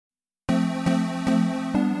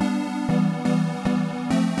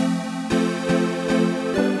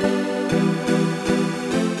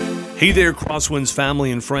Hey there, Crosswinds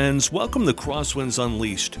family and friends. Welcome to Crosswinds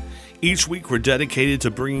Unleashed. Each week, we're dedicated to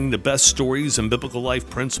bringing the best stories and biblical life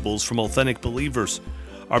principles from authentic believers.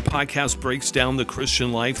 Our podcast breaks down the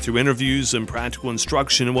Christian life through interviews and practical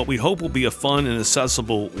instruction in what we hope will be a fun and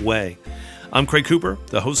accessible way. I'm Craig Cooper,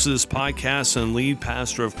 the host of this podcast and lead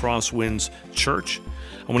pastor of Crosswinds Church.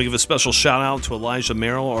 I want to give a special shout out to Elijah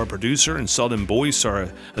Merrill, our producer, and Selden Boyce,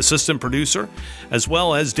 our assistant producer, as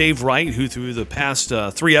well as Dave Wright, who through the past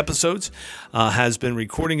 3 episodes has been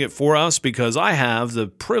recording it for us, because I have the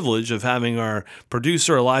privilege of having our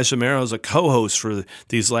producer, Elijah Merrill, as a co-host for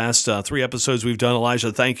these last 3 episodes we've done.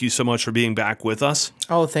 Elijah, thank you so much for being back with us.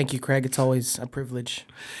 Oh, thank you, Craig. It's always a privilege.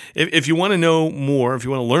 If you want to know more, if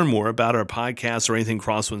you want to learn more about our podcast or anything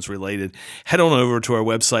Crosswinds related, head on over to our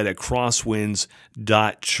website at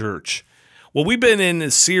crosswinds.church. Well, we've been in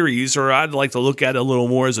a series, or I'd like to look at it a little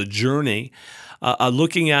more as a journey,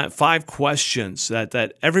 looking at 5 questions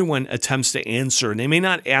that everyone attempts to answer. And they may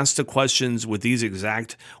not ask the questions with these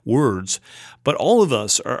exact words, but all of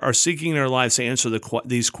us are seeking in our lives to answer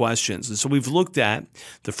these questions. And so we've looked at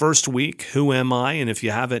the first week, who am I? And if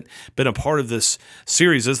you haven't been a part of this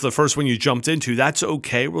series, this is the first one you jumped into, that's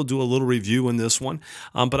okay. We'll do a little review in this one.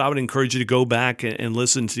 But I would encourage you to go back and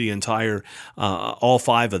listen to the entire, all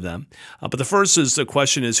 5 of them. But the first is the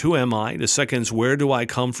question is, who am I? The second is, where do I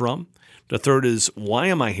come from? The third is, why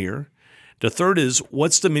am I here? The third is,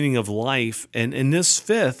 what's the meaning of life? And in this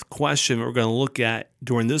 5th question we're going to look at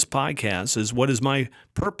during this podcast is, what is my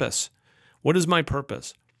purpose? What is my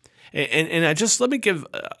purpose? And let me give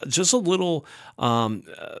just a little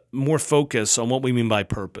more focus on what we mean by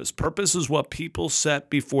purpose. Purpose is what people set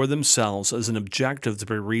before themselves as an objective to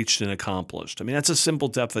be reached and accomplished. I mean, that's a simple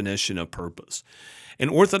definition of purpose. And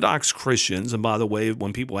Orthodox Christians, and by the way,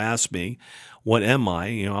 when people ask me, what am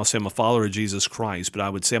I? I'll say I'm a follower of Jesus Christ, but I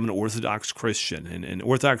would say I'm an Orthodox Christian. And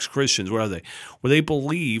Orthodox Christians, what are they? Well, they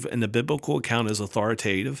believe in the biblical account as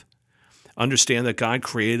authoritative, understand that God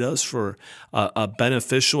created us for a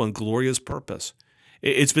beneficial and glorious purpose.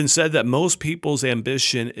 It's been said that most people's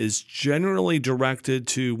ambition is generally directed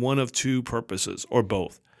to one of 2 purposes, or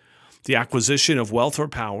both: the acquisition of wealth or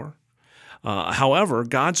power. However,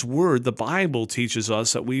 God's Word, the Bible, teaches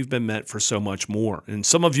us that we've been meant for so much more. And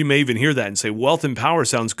some of you may even hear that and say, wealth and power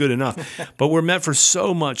sounds good enough, but we're meant for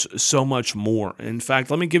so much more. In fact,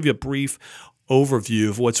 let me give you a brief overview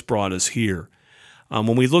of what's brought us here.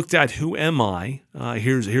 When we looked at who am I,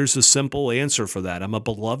 here's a simple answer for that. I'm a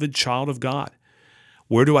beloved child of God.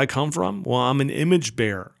 Where do I come from? Well, I'm an image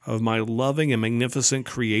bearer of my loving and magnificent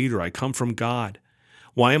Creator. I come from God.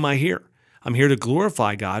 Why am I here? I'm here to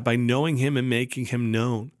glorify God by knowing Him and making Him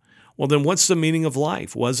known. Well, then what's the meaning of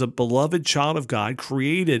life? Well, as a beloved child of God,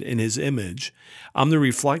 created in His image, I'm to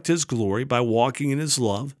reflect His glory by walking in His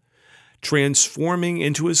love, transforming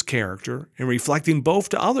into His character, and reflecting both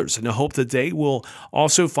to others in the hope that they will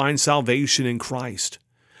also find salvation in Christ.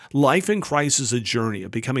 Life in Christ is a journey of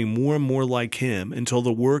becoming more and more like Him until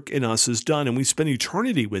the work in us is done and we spend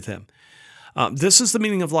eternity with Him. This is the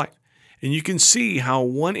meaning of life. And you can see how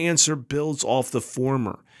one answer builds off the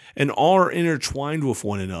former, and all are intertwined with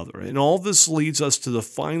one another. And all this leads us to the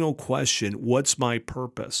final question: what's my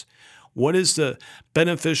purpose? What is the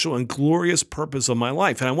beneficial and glorious purpose of my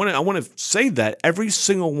life? And I want to say that every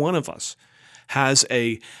single one of us has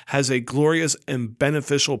a glorious and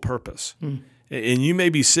beneficial purpose. And you may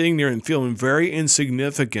be sitting there and feeling very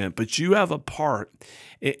insignificant, but you have a part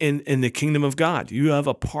in the kingdom of God. You have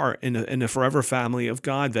a part in the forever family of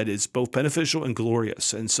God that is both beneficial and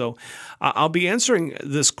glorious. And so I'll be answering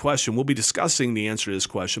this question. We'll be discussing the answer to this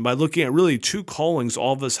question by looking at really 2 callings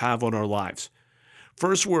all of us have on our lives.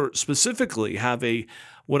 First, we're specifically have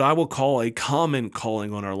what I will call a common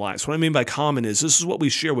calling on our lives. What I mean by common is this is what we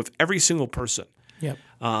share with every single person. Yep.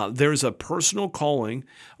 There's a personal calling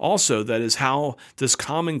also that is how this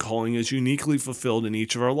common calling is uniquely fulfilled in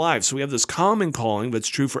each of our lives. So we have this common calling that's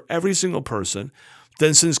true for every single person.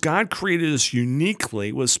 Then since God created us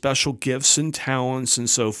uniquely with special gifts and talents and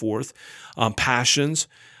so forth, passions,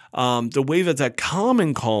 the way that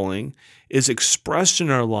common calling is expressed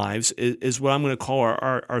in our lives is what I'm going to call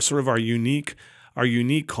our sort of our unique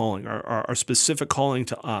calling, our specific calling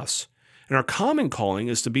to us. And our common calling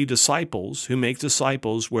is to be disciples who make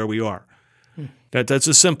disciples where we are. That's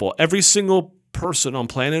as simple. Every single person on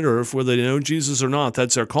planet Earth, whether they know Jesus or not,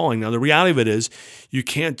 that's their calling. Now, the reality of it is you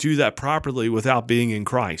can't do that properly without being in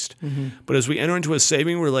Christ. But as we enter into a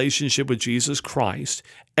saving relationship with Jesus Christ,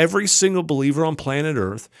 every single believer on planet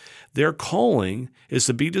Earth, their calling is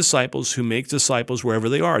to be disciples who make disciples wherever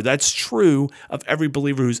they are. That's true of every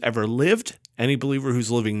believer who's ever lived, any believer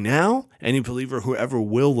who's living now, any believer who ever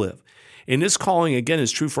will live. And this calling, again,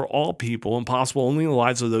 is true for all people and possible only in the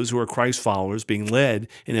lives of those who are Christ followers, being led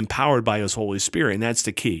and empowered by his Holy Spirit. And that's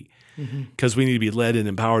the key, because we need to be led and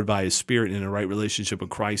empowered by his Spirit in a right relationship with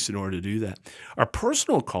Christ in order to do that. Our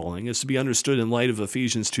personal calling is to be understood in light of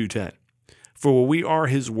Ephesians 2:10. For we are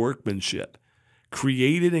his workmanship,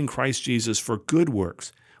 created in Christ Jesus for good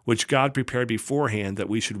works, which God prepared beforehand that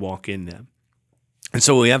we should walk in them. And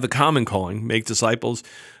so we have a common calling: make disciples,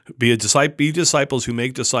 be disciples who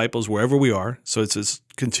make disciples wherever we are. So it's this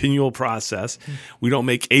continual process. We don't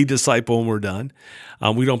make a disciple and we're done.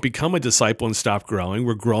 We don't become a disciple and stop growing.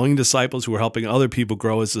 We're growing disciples who are helping other people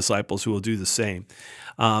grow as disciples who will do the same.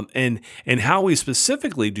 And how we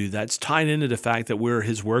specifically do that's tied into the fact that we're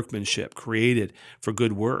his workmanship, created for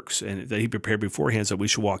good works, and that he prepared beforehand so that we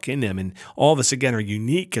should walk in them. And all of us, again, are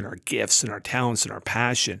unique in our gifts and our talents and our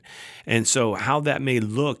passion. And so how that may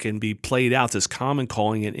look and be played out, this common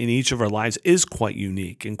calling in each of our lives, is quite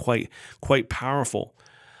unique and quite powerful.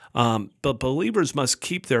 But believers must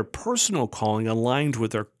keep their personal calling aligned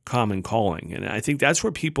with their common calling. And I think that's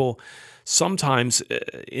where people sometimes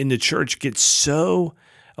in the church get so,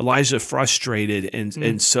 Elijah, frustrated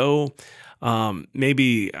and so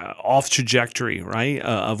maybe off trajectory, right,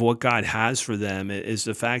 of what God has for them, is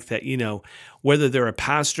the fact that, whether they're a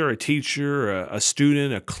pastor, a teacher, a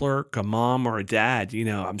student, a clerk, a mom, or a dad,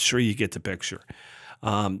 I'm sure you get the picture.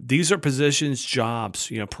 These are positions,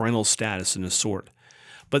 jobs, parental status and the sort.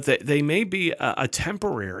 But they may be a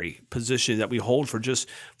temporary position that we hold for just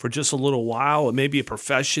a little while. It may be a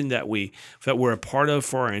profession that we're a part of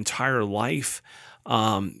for our entire life.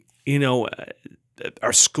 Our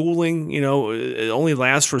schooling, it only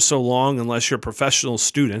lasts for so long unless you're a professional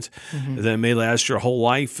student. Then it may last your whole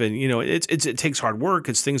life. And, it takes hard work.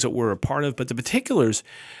 It's things that we're a part of. But the particulars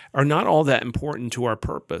are not all that important to our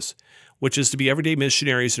purpose, which is to be everyday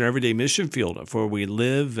missionaries in our everyday mission field where we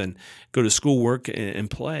live and go to school, work,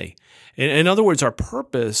 and play. In other words, our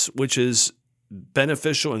purpose, which is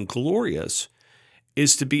beneficial and glorious,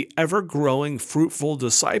 is to be ever-growing, fruitful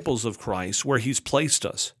disciples of Christ where he's placed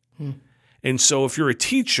us. And so if you're a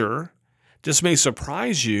teacher, this may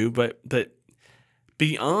surprise you, but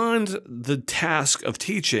beyond the task of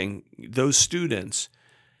teaching those students,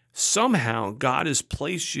 somehow God has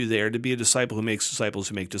placed you there to be a disciple who makes disciples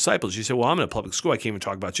who make disciples. You say, well, I'm in a public school. I can't even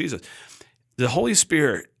talk about Jesus. The Holy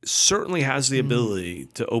Spirit certainly has the ability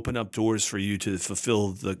to open up doors for you to fulfill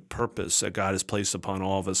the purpose that God has placed upon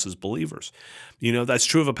all of us as believers. That's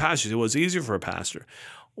true of a pastor. It was easier for a pastor.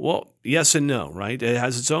 Well, yes and no, right? It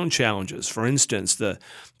has its own challenges. For instance, the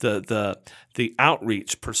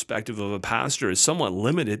outreach perspective of a pastor is somewhat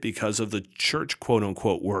limited because of the church, quote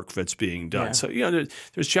unquote, work that's being done. Yeah. So,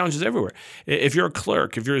 there's challenges everywhere. If you're a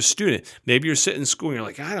clerk, if you're a student, maybe you're sitting in school and you're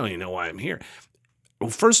like, I don't even know why I'm here. Well,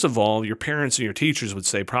 first of all, your parents and your teachers would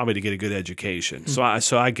say probably to get a good education. So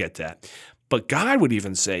I get that. But God would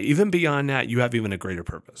even say, even beyond that, you have even a greater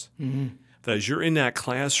purpose. That as you're in that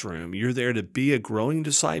classroom, you're there to be a growing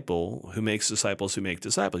disciple who makes disciples who make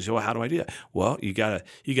disciples. Well, how do I do that? Well, you gotta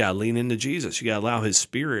lean into Jesus. You gotta allow his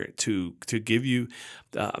Spirit to give you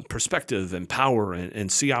perspective and power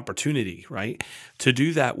and see opportunity, right? To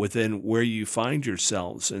do that within where you find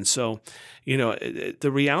yourselves. And so,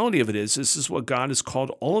 the reality of it is, this is what God has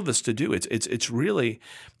called all of us to do. It's really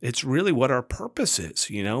what our purpose is,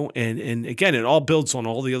 and again, it all builds on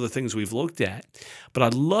all the other things we've looked at. But I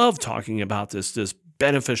love talking about this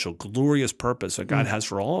beneficial, glorious purpose that God has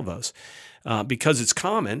for all of us. Because it's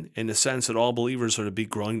common in the sense that all believers are to be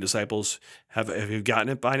growing disciples. Have you gotten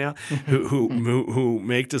it by now? who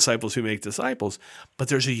make disciples who make disciples. But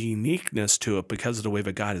there's a uniqueness to it because of the way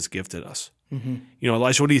that God has gifted us.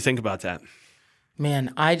 Elijah, what do you think about that?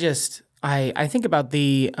 Man, I think about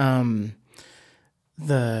the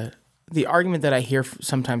argument that I hear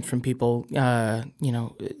sometimes from people.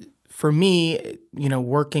 For me,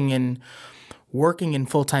 working in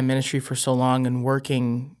full-time ministry for so long and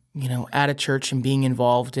working at a church and being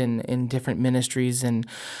involved in different ministries and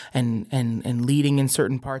leading in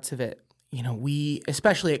certain parts of it, we,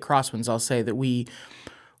 especially at Crosswinds, I'll say that we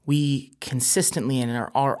consistently and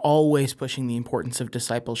are always pushing the importance of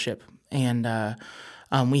discipleship. And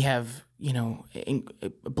we have,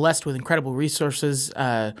 blessed with incredible resources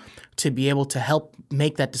to be able to help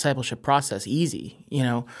make that discipleship process easy,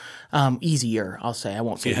 easier, I'll say. I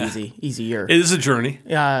won't say easy, easier. It is a journey.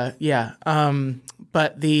 Yeah.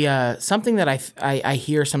 But the something that I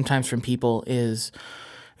hear sometimes from people is,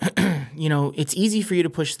 it's easy for you to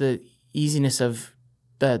push the easiness of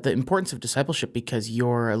the importance of discipleship because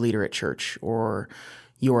you're a leader at church or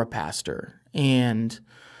you're a pastor. And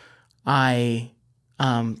I'll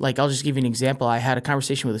just give you an example. I had a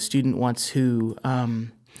conversation with a student once who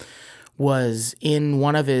was in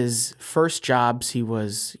one of his first jobs. He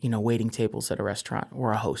was, waiting tables at a restaurant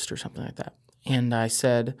or a host or something like that. And I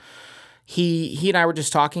said, he and I were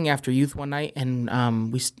just talking after youth one night, and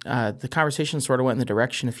the conversation sort of went in the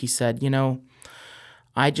direction of, he said,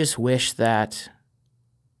 I just wish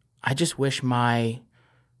my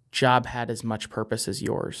job had as much purpose as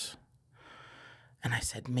yours. And I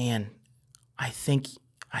said, man, I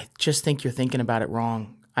just think you're thinking about it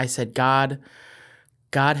wrong. I said, God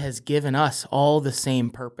has given us all the same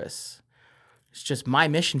purpose. It's just my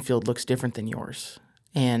mission field looks different than yours.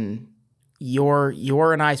 And your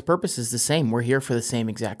and I's purpose is the same. We're here for the same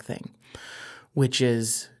exact thing, which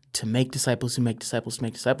is to make disciples who make disciples, to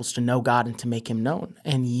make disciples, to know God and to make him known.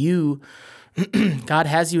 And God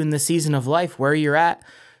has you in the season of life where you're at.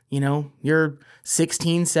 You're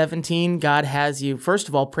 16, 17. God has you. First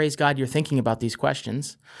of all, praise God, you're thinking about these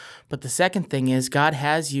questions. But the second thing is, God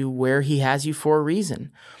has you where he has you for a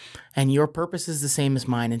reason. And your purpose is the same as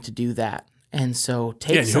mine, and to do that. And so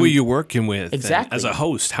who are you working with? Exactly. As a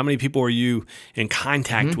host, how many people are you in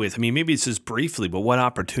contact with? I mean, maybe it's just briefly, but what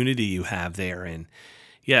opportunity you have there. And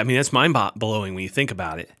that's mind-blowing when you think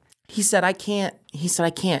about it. He said, I can't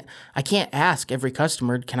ask every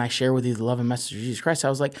customer, can I share with you the love and message of Jesus Christ? I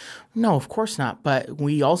was like, no, of course not. But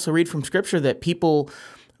we also read from Scripture that people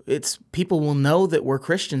will know that we're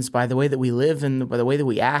Christians by the way that we live and by the way that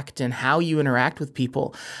we act and how you interact with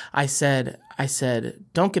people. I said,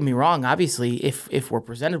 don't get me wrong. Obviously, if we're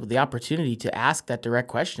presented with the opportunity to ask that direct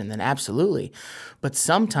question, then absolutely. But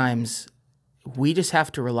sometimes we just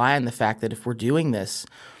have to rely on the fact that if we're doing this,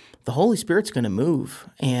 the Holy Spirit's going to move,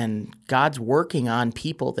 and God's working on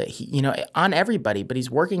people that on everybody, but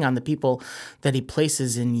he's working on the people that he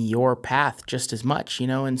places in your path just as much,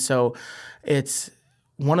 and so it's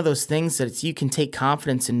one of those things that you can take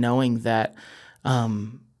confidence in knowing that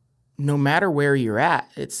no matter where you're at,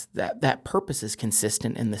 it's that purpose is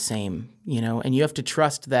consistent and the same, and you have to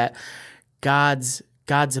trust that God's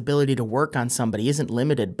ability to work on somebody isn't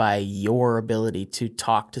limited by your ability to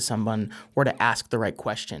talk to someone or to ask the right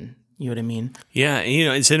question. You know what I mean? Yeah.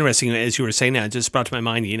 It's interesting. As you were saying that, it just brought to my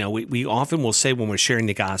mind, we often will say when we're sharing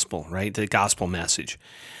the gospel, right, the gospel message,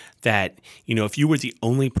 that, if you were the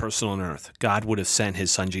only person on earth, God would have sent his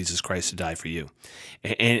son, Jesus Christ, to die for you.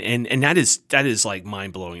 And that is like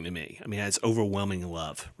mind-blowing to me. I mean, that's overwhelming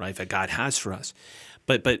love, right, that God has for us.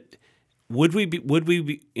 But would we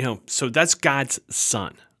be, so that's God's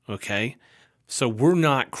son, okay? So we're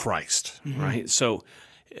not Christ, right? So,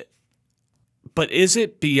 but is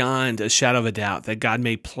it beyond a shadow of a doubt that God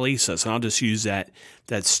may place us, and I'll just use that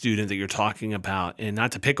student that you're talking about, and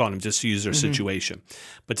not to pick on them, just to use their situation,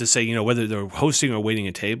 but to say, whether they're hosting or waiting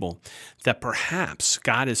a table, that perhaps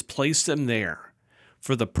God has placed them there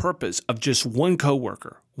for the purpose of just one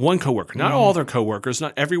coworker, not all their coworkers,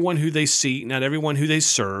 not everyone who they see, not everyone who they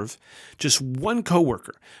serve, just one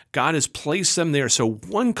coworker. God has placed them there so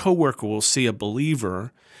one coworker will see a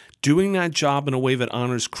believer doing that job in a way that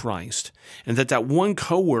honors Christ, and that one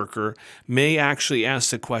coworker may actually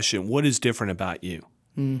ask the question, what is different about you?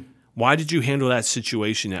 Why did you handle that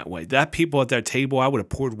situation that way? That people at that table, I would have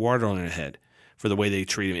poured water on their head for the way they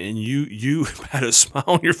treated me. And you had a smile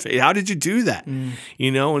on your face. How did you do that? And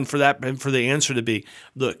for the answer to be,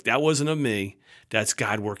 look, that wasn't of me. That's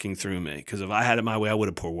God working through me. Because if I had it my way, I would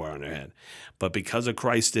have poured water on their head. But because of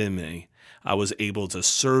Christ in me, I was able to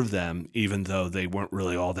serve them even though they weren't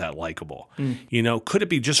really all that likable. Could it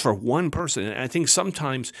be just for one person? And I think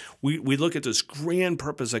sometimes we look at this grand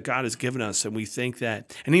purpose that God has given us and we think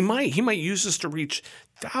that, and he might use us to reach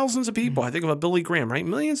thousands of people. I think of a Billy Graham, right?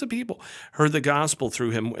 Millions of people heard the gospel through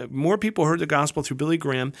him. More people heard the gospel through Billy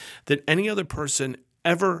Graham than any other person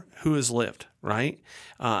ever who has lived, right?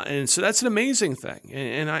 And so that's an amazing thing.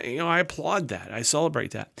 And I applaud that. I celebrate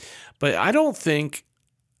that. But I don't think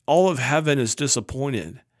all of heaven is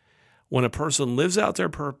disappointed when a person lives out their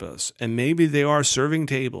purpose, and maybe they are serving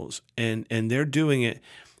tables and they're doing it.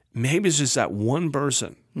 Maybe it's just that one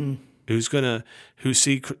person who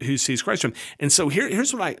sees Christ from. And so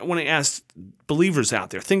here's what I want to ask believers out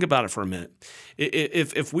there. Think about it for a minute.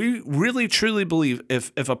 If we really truly believe,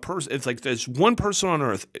 if there's one person on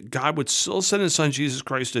earth, God would still send his son Jesus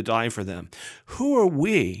Christ to die for them. Who are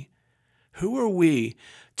we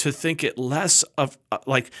to think it less of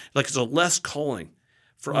like it's a less calling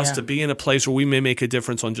for us to be in a place where we may make a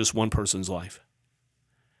difference on just one person's life?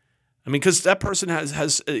 I mean, because that person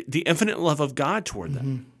has the infinite love of God toward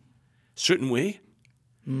them. Shouldn't we?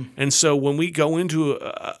 And so when we go into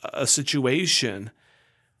a situation,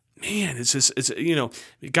 man, it's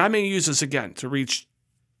God may use us again to reach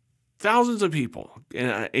thousands of people.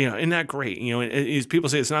 And, isn't that great? People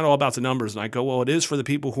say it's not all about the numbers. And I go, well, it is for the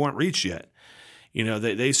people who aren't reached yet.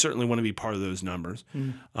 They certainly want to be part of those numbers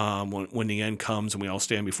when the end comes and we all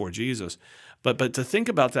stand before Jesus. But to think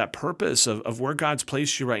about that purpose of where God's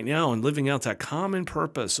placed you right now and living out that common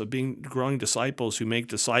purpose of growing disciples who make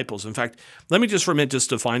disciples. In fact, let me just for a minute just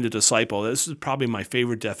define a disciple. This is probably my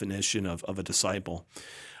favorite definition of a disciple.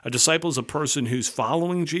 A disciple is a person who's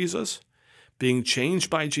following Jesus, being changed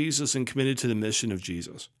by Jesus, and committed to the mission of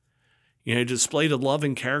Jesus. Display the love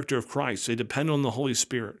and character of Christ. They depend on the Holy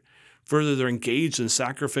Spirit. Further, they're engaged in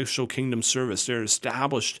sacrificial kingdom service. They're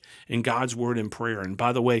established in God's word and prayer. And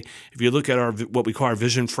by the way, if you look at what we call our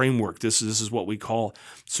vision framework, this is what we call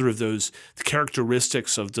sort of those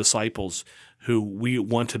characteristics of disciples who we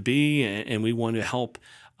want to be and we want to help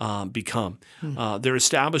become. They're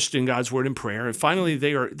established in God's word and prayer. And finally,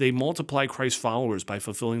 they multiply Christ's followers by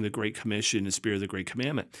fulfilling the Great Commission, the spirit of the Great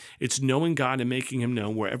Commandment. It's knowing God and making him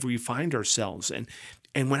known wherever we find ourselves.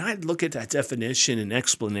 And when I look at that definition and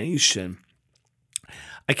explanation,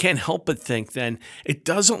 I can't help but think then it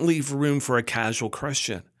doesn't leave room for a casual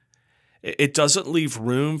Christian. It doesn't leave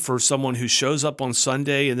room for someone who shows up on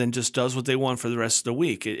Sunday and then just does what they want for the rest of the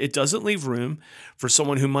week. It doesn't leave room for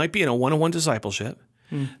someone who might be in a one-on-one discipleship.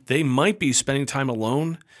 They might be spending time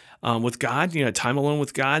alone with God, time alone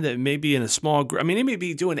with God. That may be in a small group. I mean, they may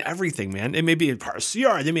be doing everything, man. They may be in part of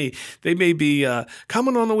CR. They may be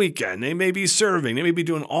coming on the weekend. They may be serving. They may be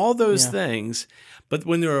doing all those things. But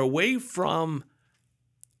when they're away from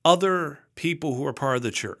other people who are part of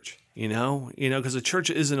the church, because the church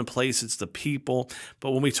isn't a place, it's the people.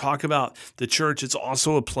 But when we talk about the church, it's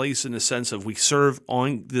also a place in the sense of we serve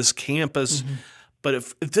on this campus. But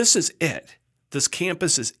if this is it, this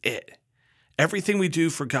campus is it. Everything we do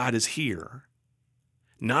for God is here,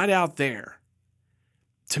 not out there.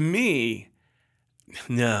 To me,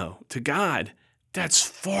 no. To God, that's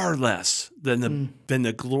far less than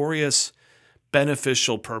the glorious,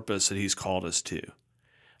 beneficial purpose that he's called us to.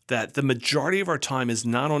 That the majority of our time is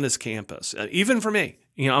not on this campus. Even for me,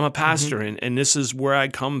 I'm a pastor, and this is where I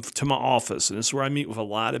come to my office, and this is where I meet with a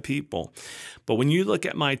lot of people. But when you look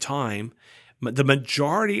at my time, the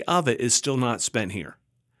majority of it is still not spent here.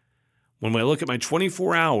 When I look at my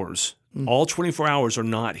 24 hours, all 24 hours are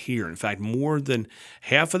not here. In fact, more than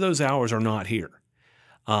half of those hours are not here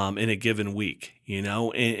in a given week.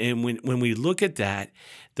 And when we look at that,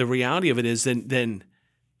 the reality of it is then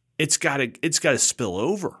it's got to spill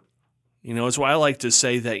over. It's why I like to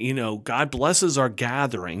say that God blesses our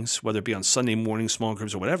gatherings, whether it be on Sunday morning, small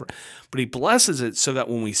groups, or whatever. But He blesses it so that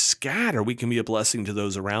when we scatter, we can be a blessing to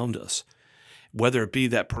those around us. Whether it be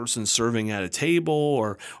that person serving at a table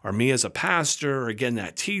or me as a pastor, or again,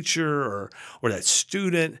 that teacher or that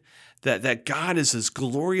student, that God is His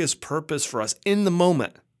glorious purpose for us in the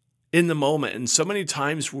moment. And so many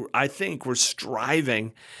times I think we're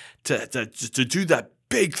striving to do that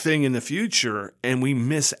big thing in the future, and we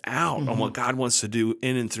miss out on what God wants to do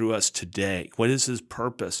in and through us today. What is His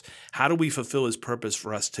purpose? How do we fulfill His purpose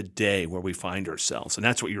for us today where we find ourselves? And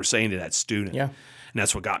that's what you were saying to that student. Yeah. And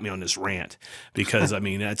that's what got me on this rant, because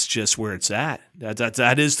that's just where it's at.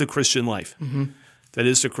 That is the Christian life. That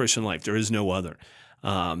is the Christian life. There is no other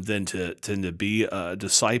than to be a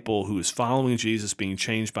disciple who is following Jesus, being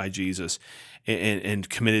changed by Jesus, and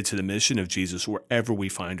committed to the mission of Jesus wherever we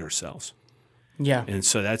find ourselves. Yeah. And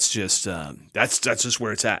so that's just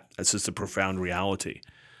where it's at. That's just the profound reality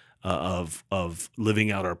of living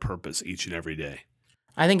out our purpose each and every day.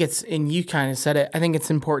 I think and you kind of said it, I think it's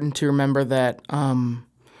important to remember that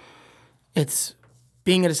it's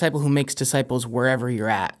being a disciple who makes disciples wherever you're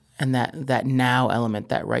at, and that now element,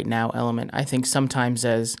 that right now element. I think sometimes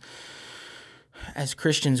as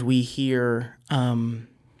Christians we hear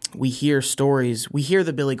stories, we hear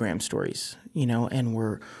the Billy Graham stories,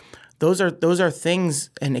 and those are things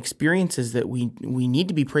and experiences that we need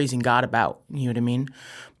to be praising God about, you know what I mean?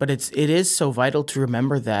 But it is so vital to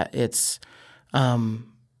remember that it's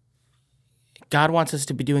God wants us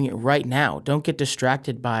to be doing it right now. Don't get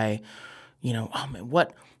distracted by, oh man,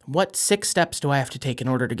 what 6 steps do I have to take in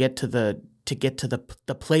order to get to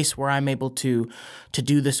the place where I'm able to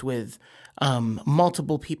do this with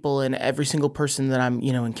multiple people and every single person that I'm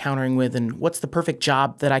encountering with, and what's the perfect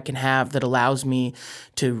job that I can have that allows me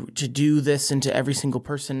to do this into every single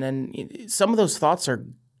person. And some of those thoughts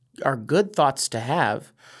are good thoughts to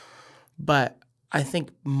have, but I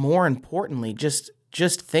think more importantly, just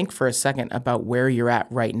think for a second about where you're at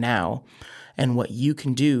right now and what you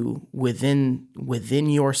can do within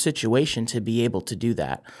your situation to be able to do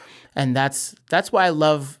that. And that's why I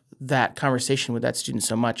love that conversation with that student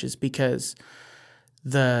so much, is because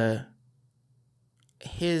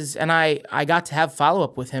I got to have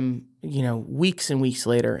follow-up with him, weeks and weeks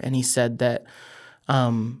later, and he said that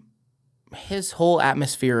his whole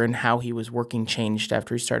atmosphere and how he was working changed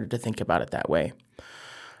after he started to think about it that way.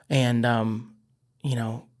 And,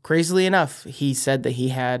 crazily enough, he said that he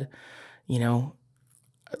had,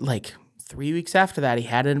 like 3 weeks after that, he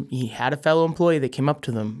had a fellow employee that came up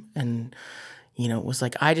to them and, was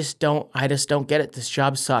like, I just don't get it. This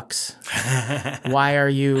job sucks. Why are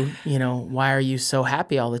you so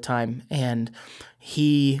happy all the time? And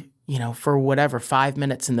he, for whatever, 5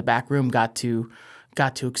 minutes in the back room got to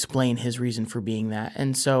explain his reason for being that.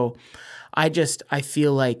 And so I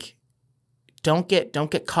feel like don't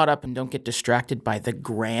get caught up and don't get distracted by the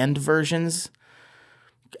grand versions.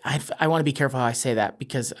 I want to be careful how I say that,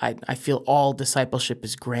 because I feel all discipleship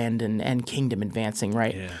is grand and kingdom advancing,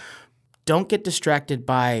 right? Yeah. Don't get distracted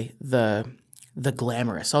by the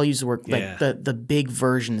glamorous. I'll use the word like the big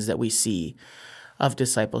versions that we see of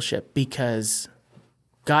discipleship, because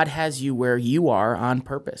God has you where you are on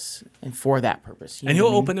purpose and for that purpose. And He'll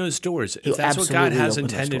open those doors. If that's what God has open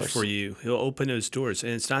intended for you, He'll open those doors.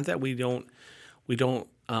 And it's not that we don't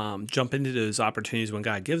jump into those opportunities when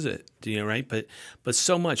God gives it, right? But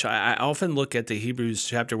so much. I often look at the Hebrews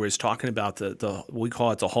chapter where it's talking about the we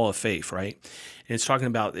call it the Hall of Faith, right? And it's talking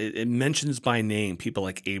about it mentions by name people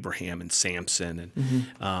like Abraham and Samson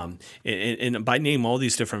and by name all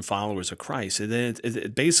these different followers of Christ. And then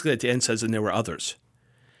it basically at the end says, and there were others.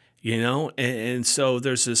 And so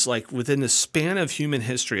there's this, like, within the span of human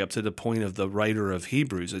history up to the point of the writer of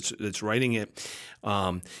Hebrews, it's writing it,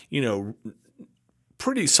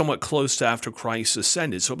 pretty somewhat close to after Christ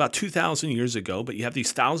ascended. So about 2,000 years ago, but you have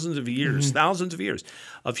these thousands of years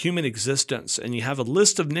of human existence, and you have a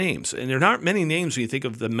list of names. And there aren't many names when you think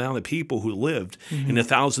of the amount of people who lived in the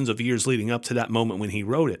thousands of years leading up to that moment when he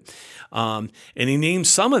wrote it. And he names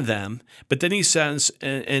some of them, but then he says,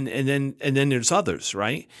 and then there's others,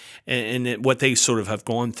 right? And what they sort of have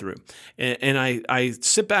gone through. And I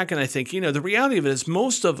sit back and I think, the reality of it is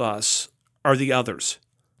most of us are the others.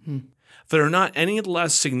 That are not any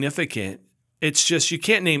less significant. It's just you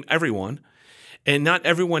can't name everyone, and not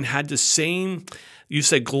everyone had the same, you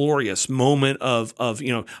say, glorious moment of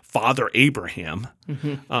Father Abraham,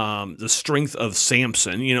 the strength of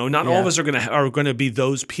Samson. Not all of us are going to be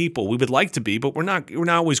those people. We would like to be, but we're not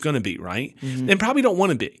always going to be, right? And probably don't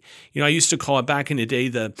want to be. I used to call it back in the day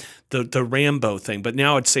the Rambo thing, but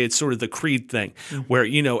now I'd say it's sort of the Creed thing, where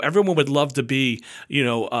everyone would love to be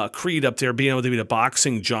Creed up there, being able to be the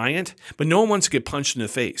boxing giant, but no one wants to get punched in the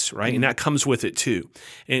face, right? And that comes with it too.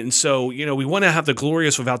 And so we want to have the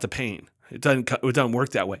glorious without the pain. It doesn't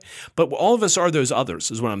work that way. But all of us are those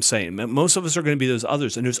others, is what I'm saying. Most of us are going to be those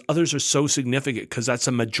others, and those others are so significant because that's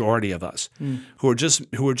a majority of us who are just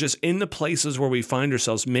in the places where we find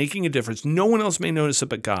ourselves making a difference. No one else may notice it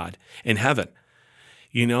but God in heaven,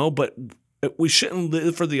 But we shouldn't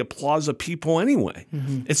live for the applause of people anyway.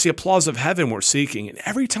 It's the applause of heaven we're seeking. And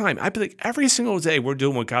every time, I think every single day we're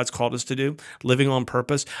doing what God's called us to do, living on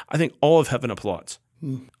purpose, I think all of heaven applauds.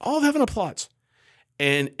 All of heaven applauds.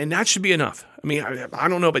 And that should be enough. I mean, I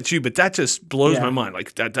don't know about you, but that just blows my mind.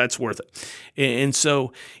 Like that's worth it. And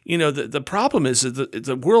so, the problem is that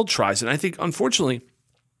the world tries, and I think, unfortunately,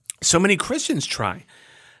 so many Christians try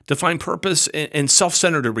to find purpose in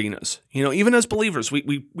self-centered arenas. Even as believers,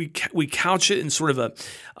 we couch it in sort of a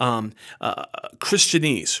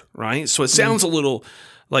Christianese, right? So it sounds a little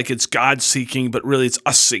like it's God seeking, but really it's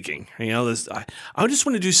us seeking. I just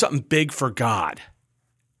want to do something big for God.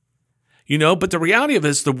 But the reality of it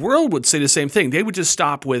is the world would say the same thing. They would just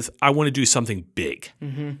stop with, I want to do something big.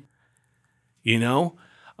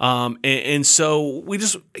 And so we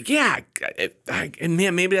just, and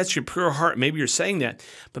man, maybe that's your pure heart. Maybe you're saying that,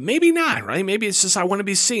 but maybe not, right? Maybe it's just, I want to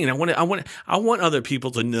be seen. I want other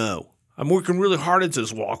people to know. I'm working really hard at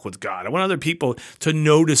this walk with God. I want other people to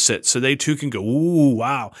notice it so they too can go, ooh,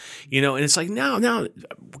 wow. And it's like, no,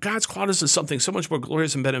 God's called us to something so much more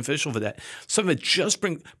glorious and beneficial for that. Something that just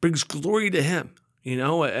brings glory to Him.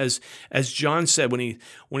 As John said when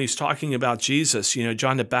he's talking about Jesus,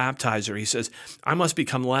 John the Baptizer, he says, I must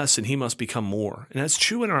become less and He must become more. And that's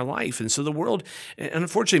true in our life. And so the world, and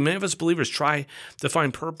unfortunately, many of us believers try to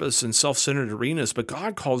find purpose in self-centered arenas, but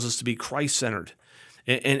God calls us to be Christ-centered.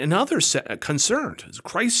 And others concerned,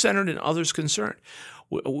 Christ-centered and others concerned.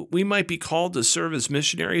 We might be called to serve as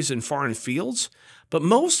missionaries in foreign fields, but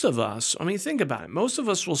most of us, think about it, most of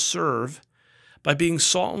us will serve by being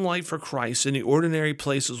salt and light for Christ in the ordinary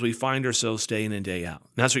places we find ourselves day in and day out. And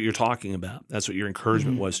that's what you're talking about. That's what your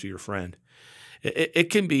encouragement was to your friend. It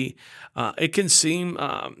can seem,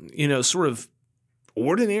 sort of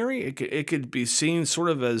ordinary. It could be seen sort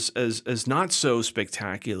of as not so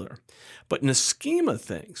spectacular. But in the scheme of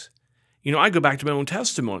things, I go back to my own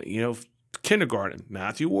testimony. Kindergarten,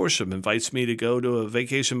 Matthew Worship invites me to go to a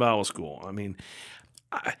vacation Bible school. I mean,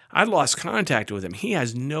 I lost contact with him. He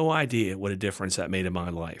has no idea what a difference that made in my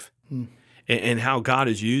life, and how God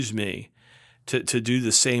has used me to do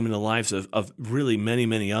the same in the lives of really many,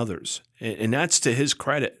 many others. And that's to his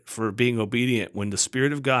credit for being obedient when the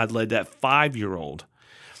Spirit of God led that 5-year-old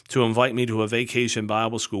to invite me to a vacation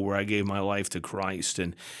Bible school where I gave my life to Christ.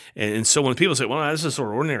 And so when people say, well, that's just sort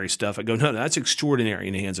of ordinary stuff, I go, no, that's extraordinary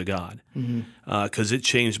in the hands of God, because it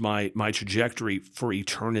changed my trajectory for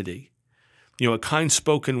eternity. A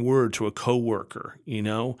kind-spoken word to a coworker,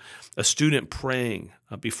 a student praying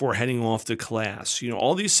before heading off to class.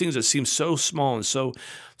 All these things that seem so small and so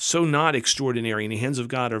not extraordinary in the hands of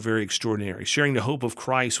God are very extraordinary. Sharing the hope of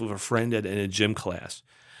Christ with a friend in a gym class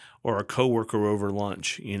or a coworker over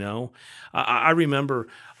lunch, I remember,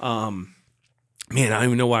 man, I don't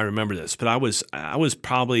even know why I remember this, but I was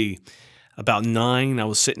probably about 9. I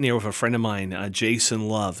was sitting there with a friend of mine, Jason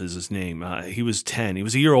Love is his name. He was 10. He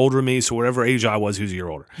was a year older than me, so whatever age I was, he was a year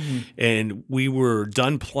older. And we were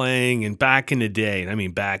done playing, and back in the day, and I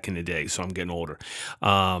mean back in the day, so I'm getting older,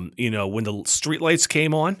 when the street lights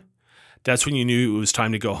came on, that's when you knew it was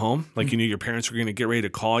time to go home. Like you knew your parents were going to get ready to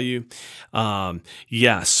call you.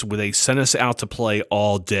 Yes, well, they sent us out to play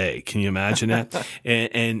all day. Can you imagine that?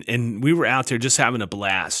 and we were out there just having a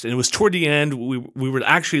blast. And it was toward the end. We were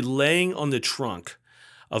actually laying on the trunk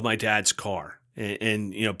of my dad's car.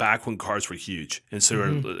 And back when cars were huge. And so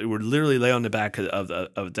we're literally laying on the back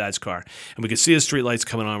of Dad's car. And we could see the street lights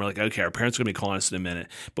coming on. We're like, okay, our parents are going to be calling us in a minute.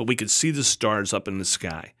 But we could see the stars up in the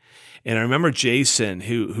sky. And I remember Jason,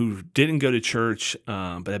 who didn't go to church,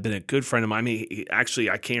 but had been a good friend of mine. I mean, actually,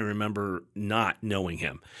 I can't remember not knowing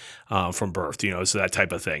him from birth, so that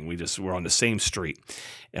type of thing. We just were on the same street,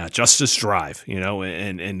 Justice Drive,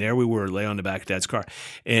 and there we were, lay on the back of Dad's car.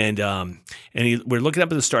 And we're looking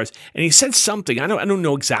up at the stars, and he said something. I don't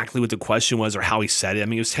know exactly what the question was or how he said it. I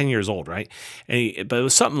mean, he was 10 years old, right? But it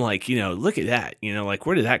was something like, look at that, like,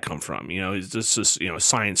 where did that come from? It's just this,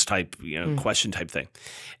 science type, question type thing.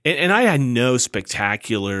 And I had no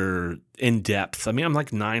spectacular in depth. I mean, I'm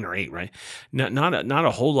like 9 or 8, right? Not a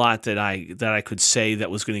whole lot that I could say that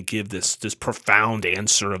was going to give this profound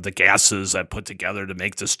answer of the gases I put together to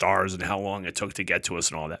make the stars and how long it took to get to us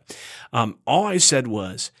and all that. All I said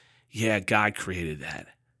was, yeah, God created that.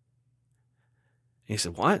 And he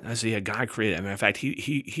said, what? I said, yeah, God created it. I mean, in fact,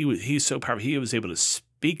 he's so powerful. He was able to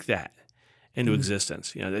speak that into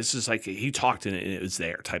existence. This is like he talked and it was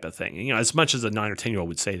there type of thing. And, as much as a 9 or 10-year-old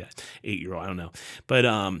would say that, 8-year-old, I don't know. But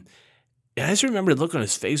I just remember the look on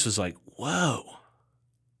his face was like, whoa.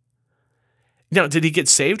 Now, did he get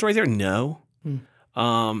saved right there? No.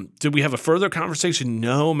 Did we have a further conversation?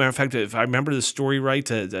 No. Matter of fact, if I remember the story right,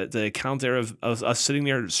 the account there of us sitting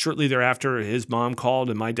there shortly thereafter, his mom called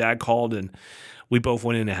and my dad called and we both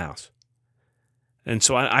went in the house. And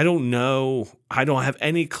so I don't know. I don't have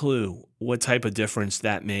any clue what type of difference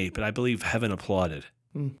that made, but I believe heaven applauded.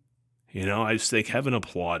 I just think heaven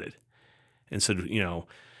applauded and said,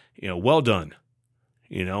 well done.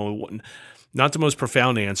 Not the most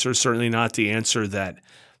profound answer, certainly not the answer that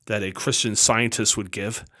a Christian scientist would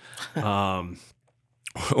give,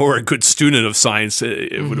 or a good student of science,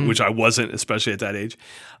 which I wasn't, especially at that age.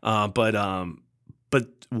 But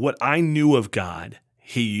what I knew of God,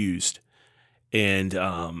 he used. And,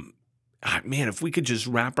 man, if we could just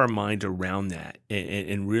wrap our mind around that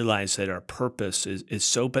and realize that our purpose is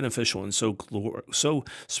so beneficial and so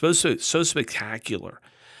spectacular,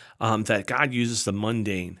 that God uses the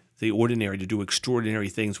mundane, the ordinary, to do extraordinary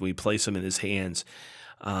things when we place them in his hands,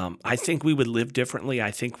 I think we would live differently.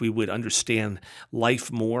 I think we would understand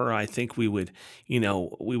life more. I think we would,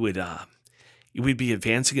 we'd be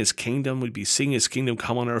advancing his kingdom. We'd be seeing his kingdom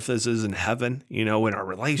come on earth as it is in heaven, in our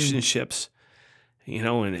relationships.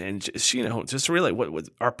 And just really what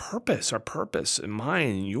our purpose and mine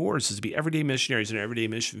and yours is to be everyday missionaries in an everyday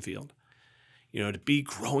mission field. To be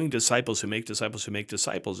growing disciples who make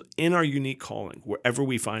disciples in our unique calling, wherever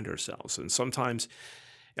we find ourselves. And sometimes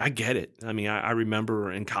I get it. I mean, I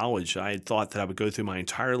remember in college, I had thought that I would go through my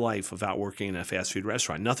entire life without working in a fast food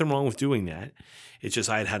restaurant. Nothing wrong with doing that. It's just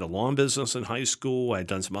I had had a lawn business in high school. I had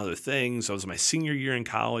done some other things. I was my senior year in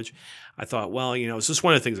college. I thought, well, it's just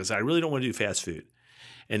one of the things I said, I really don't want to do fast food.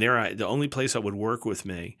 And the only place that would work with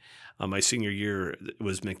me my senior year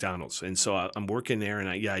was McDonald's. And so I'm working there, and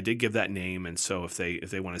I did give that name. And so if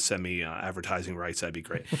they want to send me advertising rights, that'd be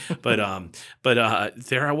great. But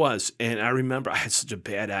there I was. And I remember I had such a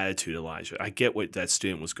bad attitude, Elijah. I get what that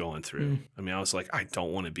student was going through. I mean, I was like, I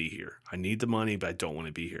don't want to be here. I need the money, but I don't want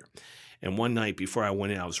to be here. And one night before I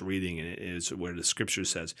went in, I was reading, and it is where the scripture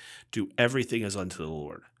says, do everything as unto the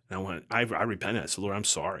Lord. And I repented. I said, Lord, I'm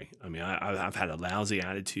sorry. I mean, I've had a lousy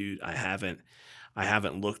attitude. I haven't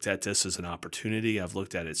looked at this as an opportunity. I've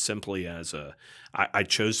looked at it simply as I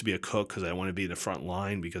chose to be a cook because I want to be the front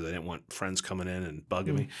line because I didn't want friends coming in and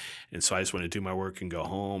bugging me. And so I just want to do my work and go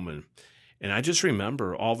home. And I just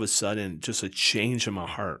remember all of a sudden just a change in my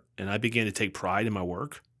heart. And I began to take pride in my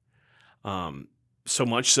work. So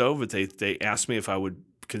much so that they asked me if I would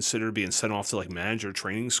consider being sent off to like manager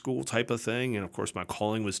training school type of thing. And of course my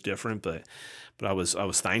calling was different, but I was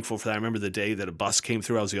thankful for that. I remember the day that a bus came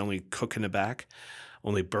through. I was the only cook in the back,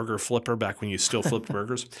 only burger flipper back when you still flipped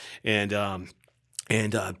burgers, and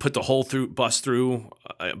put the whole bus through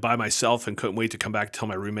by myself and couldn't wait to come back and tell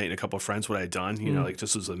my roommate and a couple of friends what I had done. You know, like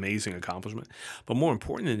this was an amazing accomplishment. But more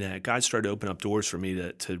important than that, God started to open up doors for me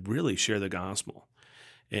to really share the gospel.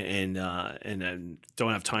 And I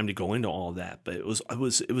don't have time to go into all of that, but it was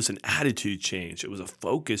an attitude change. It was a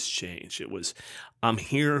focus change. It was, I'm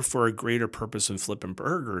here for a greater purpose than flipping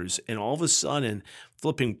burgers. And all of a sudden,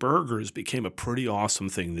 flipping burgers became a pretty awesome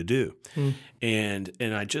thing to do. And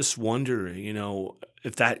I just wonder,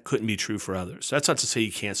 if that couldn't be true for others. That's not to say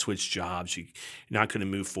you can't switch jobs. You're not going to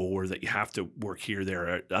move forward, that you have to work here,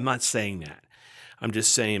 there. I'm not saying that. I'm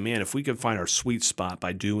just saying, man, if we could find our sweet spot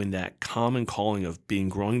by doing that common calling of being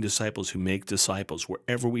growing disciples who make disciples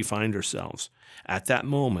wherever we find ourselves at that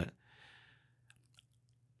moment,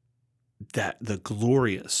 that the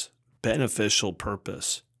glorious, beneficial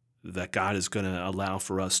purpose that God is going to allow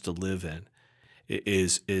for us to live in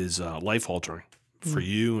is life-altering for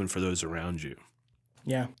you and for those around you.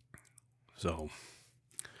 Yeah. So,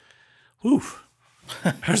 whew,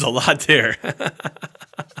 there's a lot there.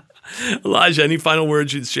 Elijah, any final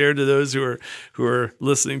words you'd share to those who are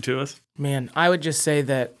listening to us? Man, I would just say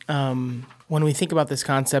that when we think about this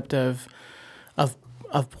concept of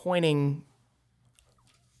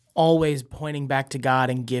always pointing back to God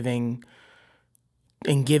and giving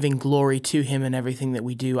glory to Him in everything that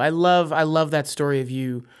we do, I love that story of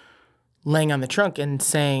you laying on the trunk and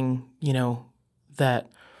saying, that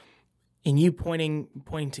in you pointing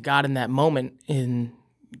to God in that moment,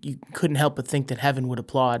 you couldn't help but think that heaven would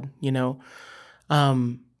applaud,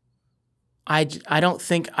 I don't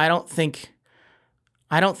think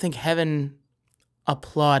heaven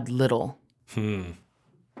applaud little, and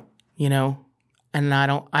I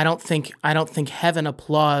don't think heaven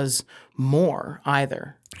applauds more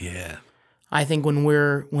either. Yeah. I think when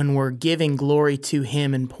we're giving glory to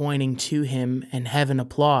Him and pointing to Him and heaven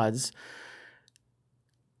applauds,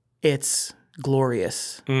 it's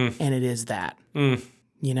glorious, and it is that.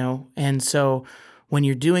 And so when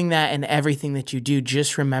you're doing that in everything that you do,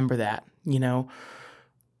 just remember that,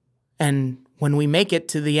 and when we make it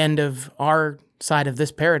to the end of our side of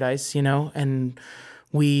this paradise, and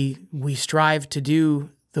we strive to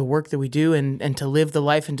do the work that we do and to live the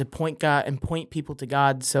life and to point people to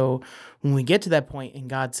God. So when we get to that point and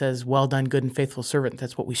God says, well done, good and faithful servant,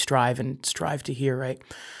 that's what we strive to hear, right?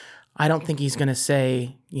 I don't think He's going to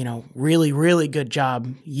say, really, really good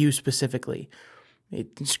job, you specifically.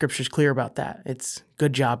 Scripture's clear about that. It's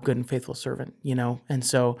good job, good and faithful servant, And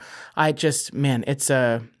so I just,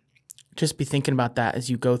 just be thinking about that as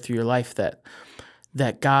you go through your life,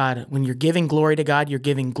 that God, when you're giving glory to God, you're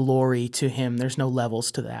giving glory to Him. There's no levels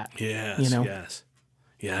to that. Yes, yes.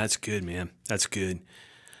 Yeah, that's good, man. That's good.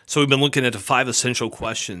 So we've been looking at the 5 essential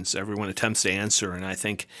questions everyone attempts to answer, and I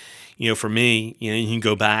think, for me, you can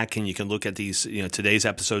go back and you can look at these, today's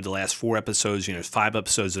episode, the last 4 episodes, 5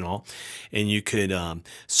 episodes in all, and you could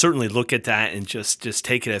certainly look at that and just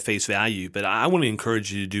take it at face value. But I want to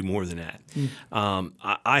encourage you to do more than that.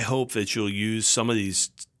 I hope that you'll use some of these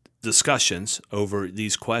discussions over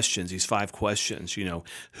these questions, these 5 questions,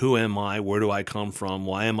 who am I? Where do I come from?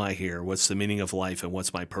 Why am I here? What's the meaning of life and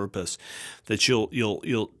what's my purpose? That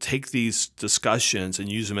you'll take these discussions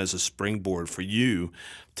and use them as a springboard for you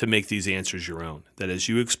to make these answers your own. That as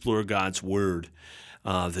you explore God's Word,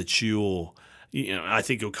 that you'll, I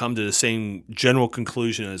think you'll come to the same general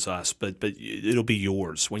conclusion as us, but it'll be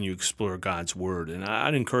yours when you explore God's Word. And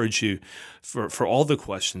I'd encourage you for all the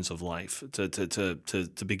questions of life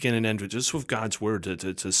to begin and end with just with God's Word,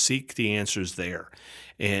 to seek the answers there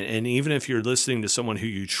And even if you're listening to someone who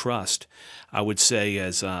you trust, I would say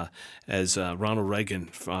as Ronald Reagan,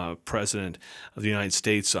 President of the United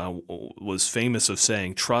States, was famous of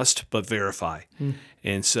saying, "Trust but verify."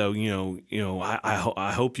 And so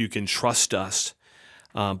I hope you can trust us.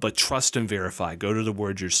 But trust and verify. Go to the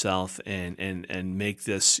Word yourself and make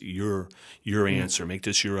this your answer. Make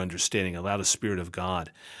this your understanding. Allow the Spirit of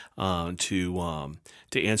God to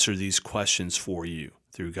answer these questions for you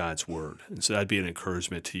through God's Word. And so that'd be an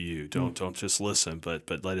encouragement to you. Don't just listen,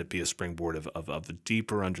 but let it be a springboard of a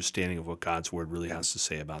deeper understanding of what God's Word really has to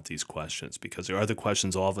say about these questions. Because there are the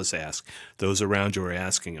questions all of us ask. Those around you are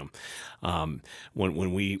asking them.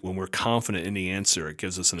 When we're confident in the answer, it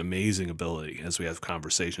gives us an amazing ability as we have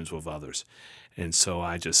conversations with others. And so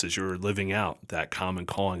as you're living out that common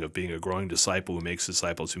calling of being a growing disciple who makes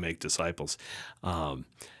disciples who make disciples,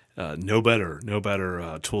 no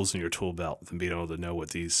better tools in your tool belt than being able to know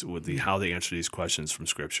how they answer these questions from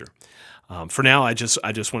Scripture. For now, I just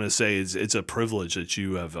want to say it's a privilege that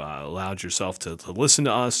you have allowed yourself to listen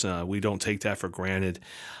to us. We don't take that for granted.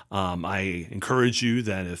 I encourage you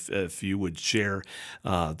that if you would share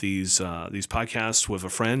these podcasts with a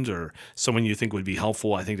friend or someone you think would be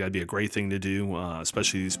helpful, I think that'd be a great thing to do,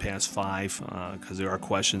 especially these past 5, because there are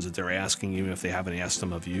questions that they're asking, even if they haven't asked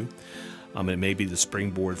them of you. It may be the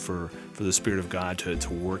springboard for the Spirit of God to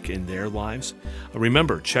work in their lives.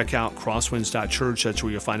 Remember, check out crosswinds.church. That's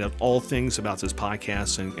where you'll find out all things about this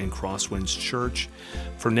podcast and Crosswinds Church.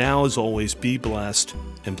 For now, as always, be blessed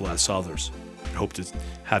and bless others. I hope to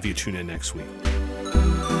have you tune in next week.